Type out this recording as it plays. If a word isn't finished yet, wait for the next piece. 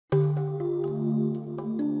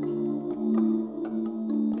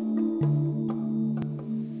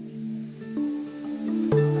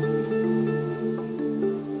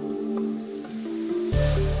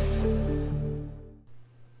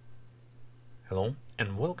Hello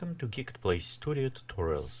and welcome to Geekatplay Studio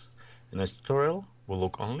Tutorials. In this tutorial, we'll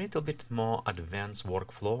look on a little bit more advanced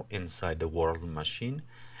workflow inside the World Machine,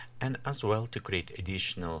 and as well to create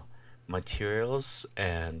additional materials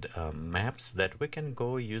and maps that we can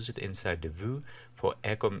go use it inside the Vue for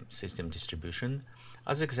ecosystem distribution.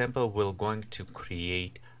 As example, we're going to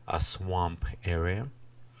create a swamp area.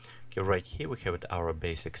 Okay, right here we have our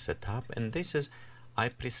basic setup, and this is I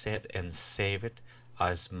preset and save it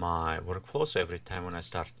as my workflow, so every time when I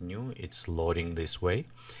start new it's loading this way.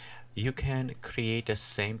 You can create a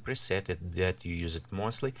same preset that you use it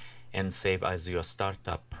mostly and save as your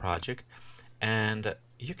startup project, and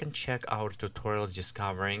you can check our tutorials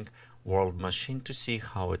discovering World Machine to see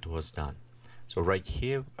how it was done. So right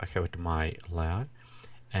here I have it my layout,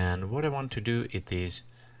 and what I want to do it is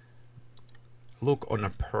look on a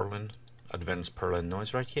Perlin, advanced Perlin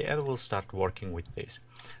noise right here, and we'll start working with this.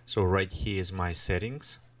 So right here is my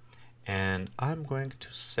settings, and I'm going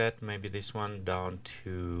to set maybe this one down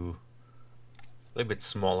to a little bit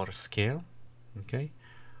smaller scale. Okay,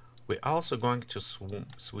 we're also going to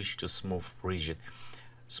switch to smooth rigid.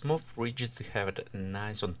 Smooth rigid to have it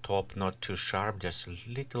nice on top, not too sharp, just a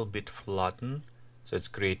little bit flattened, so it's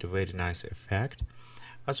create a very nice effect.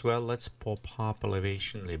 As well, let's pop up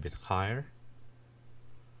elevation a little bit higher,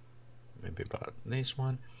 maybe about this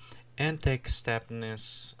one, and take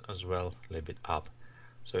steepness as well a little bit up,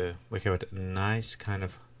 so we have a nice kind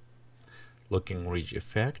of looking ridge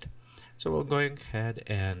effect. So we're going ahead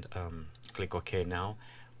and click OK now.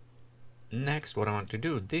 Next, what I want to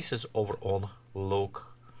do, this is overall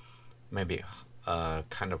look, maybe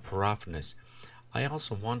kind of roughness. I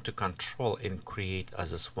also want to control and create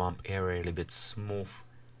as a swamp area a little bit smooth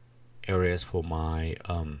areas for my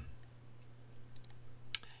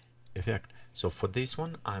effect. So for this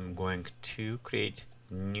one I'm going to create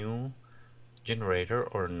new generator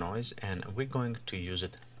or noise, and we're going to use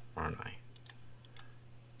it Verni.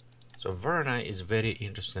 So Verni is very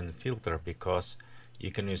interesting filter because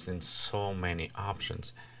you can use it in so many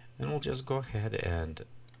options, and we'll just go ahead and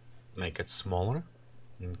make it smaller.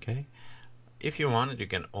 Okay, if you want it you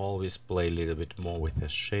can always play a little bit more with the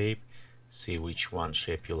shape, see which one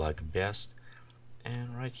shape you like best,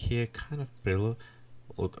 and right here kind of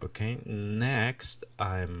look okay. Next,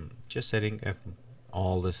 I'm just setting up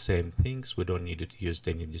all the same things. We don't need to use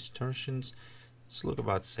any distortions. It's look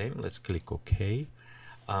about same. Let's click OK.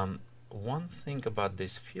 One thing about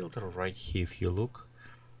this filter right here, if you look,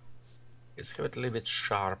 it's got a little bit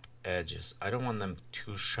sharp edges. I don't want them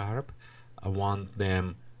too sharp. I want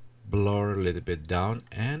them blur a little bit down,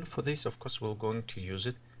 and for this of course we're going to use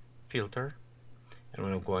it filter, and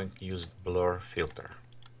we're going to use blur filter.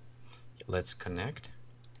 Let's connect.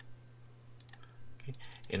 Okay.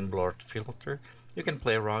 In blur filter you can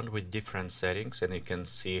play around with different settings, and you can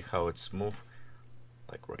see how it's moved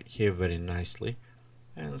like right here very nicely,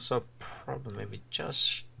 and so probably maybe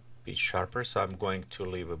just be sharper. So I'm going to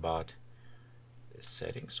leave about the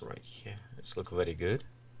settings right here. It's look very good.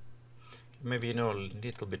 Maybe a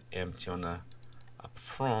little bit empty on up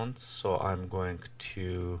front, so I'm going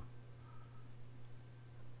to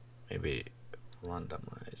maybe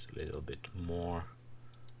randomize a little bit more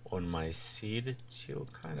on my seed till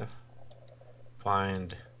kind of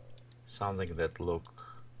find something that look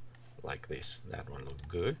like this. That one look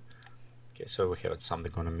good. Okay, so we have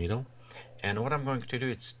something on the middle, and what I'm going to do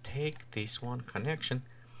is take this one connection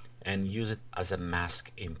and use it as a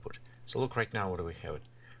mask input. So look right now, what do we have it?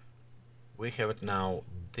 We have it now,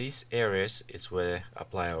 these areas it's where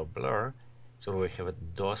apply our blur, so we have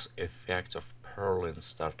those effects of Perlin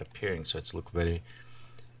start appearing, so it's look very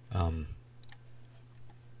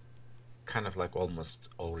kind of like almost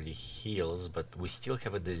already heals, but we still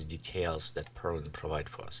have these details that Perlin provide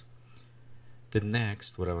for us. The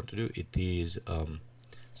next what I want to do it is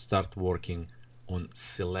start working on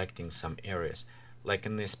selecting some areas, like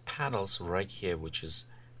in these panels right here, which is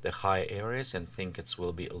the high areas, and think it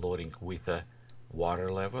will be loading with a water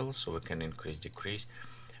level, so we can increase decrease.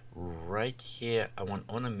 Right here I want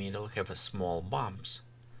on the middle have a small bumps,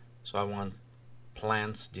 so I want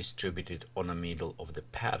plants distributed on the middle of the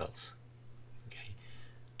paddles. Okay,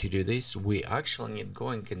 to do this we actually need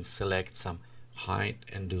going and select some height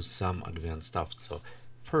and do some advanced stuff. So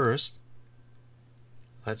first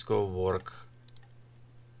let's go work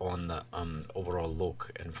on the overall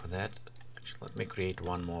look, and for that actually let me create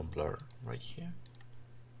one more blur right here.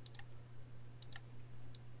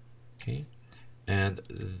 Okay, and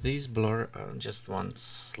this blur just want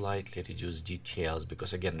slightly reduce details,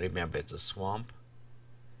 because again remember it's a swamp,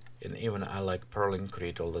 and even I like Perlin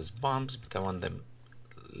create all these bumps, but I want them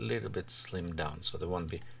a little bit slimmed down so they won't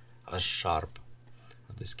be as sharp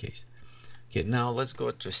in this case. Okay, now let's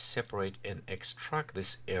go to separate and extract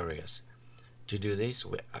these areas. To do this,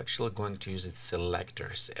 we're actually going to use it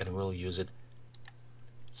selectors, and we'll use it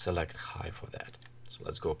select high for that. So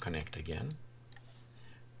let's go connect again.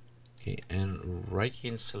 Okay, and right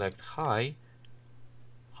here in select high,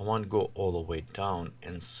 I want to go all the way down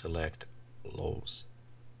and select lows,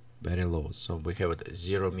 very low. So we have it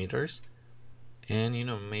 0 meters, and you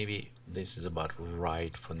know, maybe this is about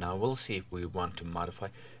right for now. We'll see if we want to modify,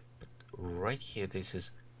 but right here this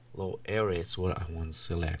is low area, it's what I want to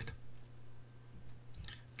select.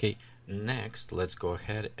 Okay, next let's go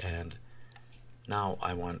ahead, and now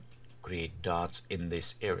I want to create dots in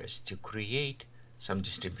these areas. To create some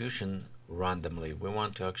distribution randomly, we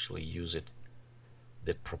want to actually use it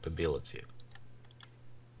the probability.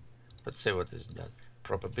 Let's say what is that.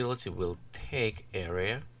 Probability will take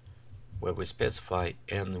area where we specify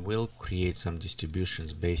and will create some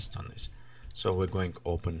distributions based on this. So we're going to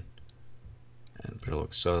open and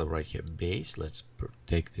look. So right here base, let's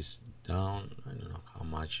take this down. I don't know how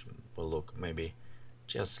much will look, maybe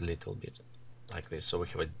just a little bit like this. So we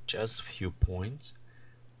have just a few points.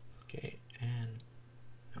 Okay, and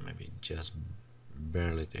maybe just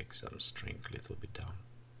barely take some string a little bit down.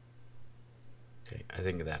 Okay, I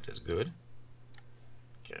think that is good.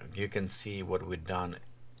 Okay, you can see what we've done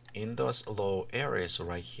in those low areas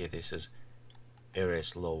right here. This is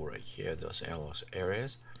areas low right here, those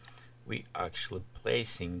areas. We actually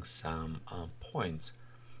placing some points,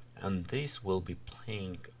 and this will be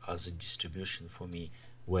playing as a distribution for me.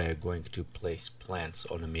 We're going to place plants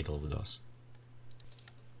on the middle of those.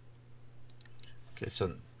 Okay,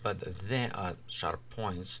 so but there are sharp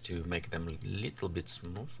points to make them a little bit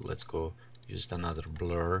smooth. Let's go use another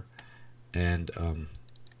blur, and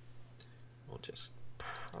we'll just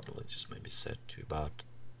probably just maybe set to about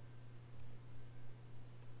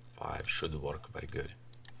 5. Should work very good.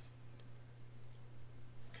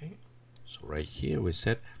 Okay, so right here we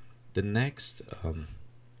set the next. I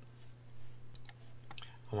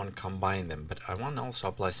want to combine them, but I want to also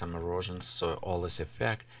apply some erosion, so all this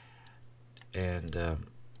effect. And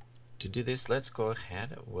to do this, let's go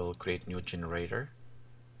ahead, we'll create new generator,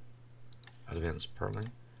 advanced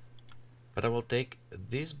purling. But I will take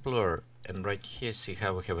this blur, and right here, see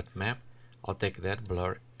how we have it map. I'll take that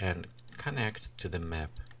blur and connect to the map.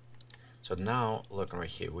 So now look right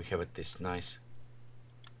here, we have this nice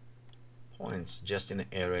points just in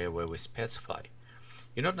the area where we specify.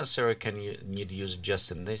 You not necessarily need to use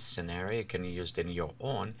just in this scenario. You can use it in your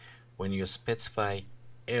own when you specify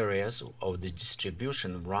areas of the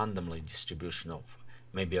distribution, randomly distribution of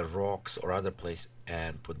maybe rocks or other place,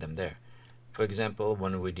 and put them there. For example,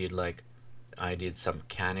 when we did, like I did some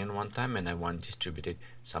canyon one time, and I want distributed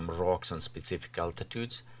some rocks on specific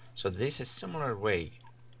altitudes. So this is similar way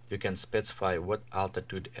you can specify what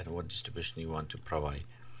altitude and what distribution you want to provide.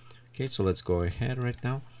 Okay, so let's go ahead right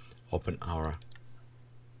now, open our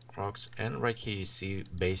rocks, and right here you see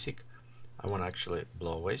basic. I want to actually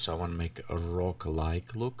blow away, so I want to make a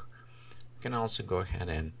rock-like look. You can also go ahead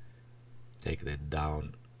and take that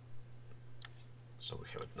down, so we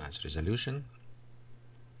have a nice resolution.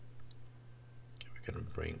 Okay, we can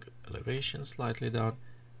bring elevation slightly down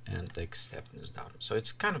and take steepness down. So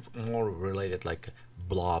it's kind of more related like a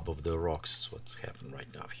blob of the rocks. That's what's happening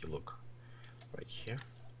right now. If you look right here,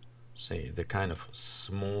 say the kind of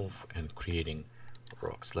smooth and creating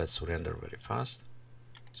rocks. Let's render very fast,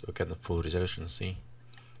 so we can full resolution see.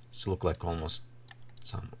 It's look like almost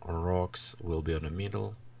some rocks will be on the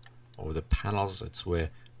middle of the panels. It's where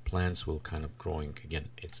plants will kind of growing. Again,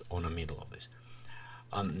 it's on the middle of this.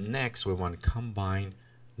 Next, we want to combine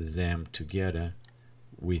them together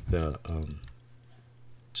with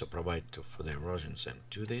to provide for the erosions. And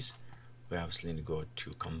to this, we obviously need to go to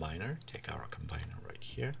combiner. Take our combiner right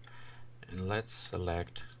here, and let's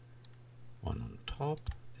select one on top,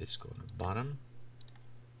 this go on the bottom,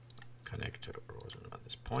 connect to erosion at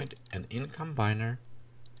this point, and in combiner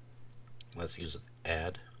let's use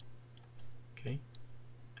add. Okay,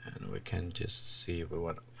 and we can just see if we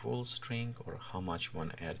want full string or how much we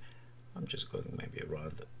want to add. I'm just going maybe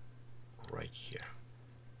around right here,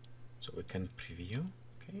 so we can preview.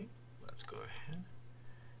 Okay, let's go ahead,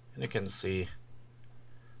 and you can see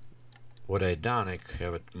what I done. I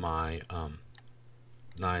have my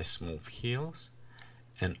nice smooth heels,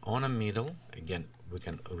 and on a middle, again we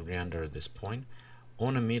can render this point.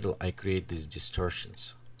 On a middle I create these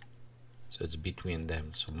distortions, so it's between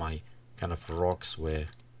them, so my kind of rocks were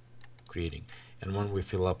creating. And when we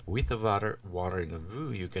fill up with the water in the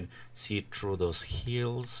Vue, you can see it through those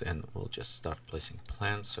heels, and we'll just start placing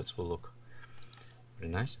plants, so it will look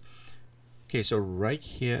very nice. Okay, so right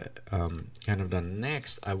here, kind of done.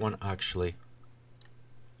 Next, I want to actually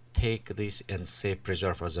take this and save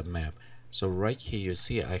preserve as a map. So right here you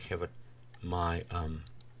see I have my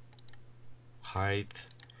height,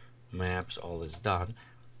 maps, all is done,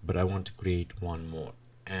 but I want to create one more.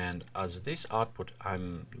 And as this output, I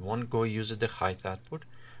won't go use the height output.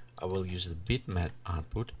 I will use the bitmap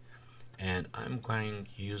output, and I'm going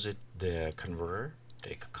to use it the converter,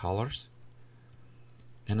 take colors,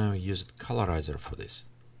 and I'll use it colorizer for this.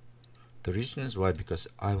 The reason is why, because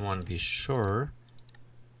I want to be sure,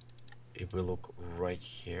 if we look right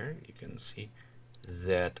here, you can see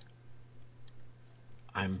that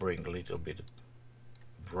I'm bringing a little bit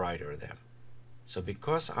brighter than. So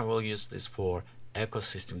because I will use this for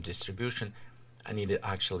ecosystem distribution, I need to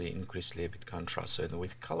actually increase a little bit contrast. So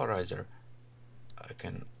with colorizer, I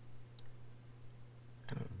can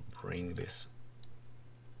bring this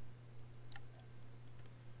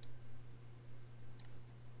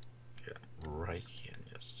right here and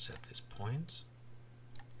just set these points.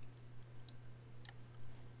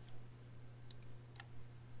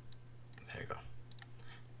 There you go.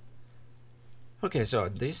 Okay, so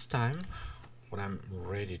this time when I'm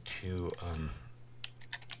ready to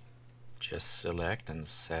just select and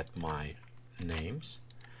set my names,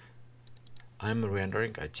 I'm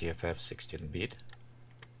rendering a TFF 16-bit,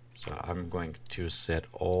 so I'm going to set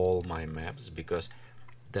all my maps because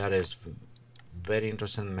that is very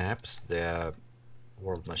interesting maps the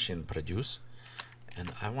World Machine produce,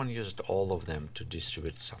 and I want to use all of them to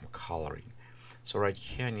distribute some coloring. So right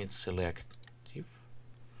here I need selective,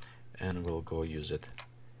 and we'll go use it,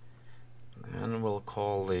 and we'll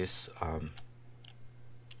call this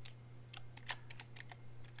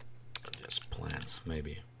just plants,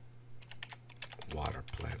 maybe water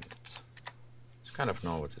plants. Just kind of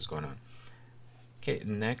know what is going on. Okay,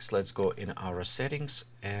 next let's go in our settings,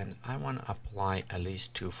 and I want to apply at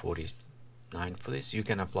least 249 for this. You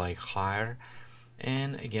can apply higher,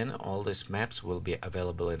 and again all these maps will be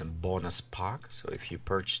available in a bonus pack, so if you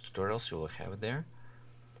purchase tutorials you will have it there.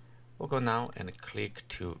 We'll go now and click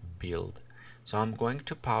to build. So I'm going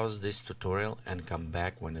to pause this tutorial and come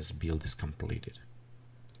back when this build is completed.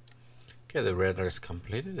 Okay, the render is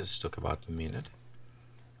completed. This took about a minute.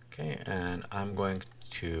 Okay, and I'm going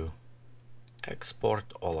to export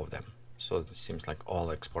all of them. So it seems like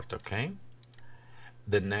all export okay.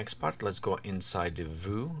 The next part, let's go inside the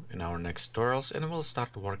Vue in our next tutorials, and we'll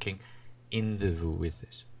start working in the Vue with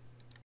this.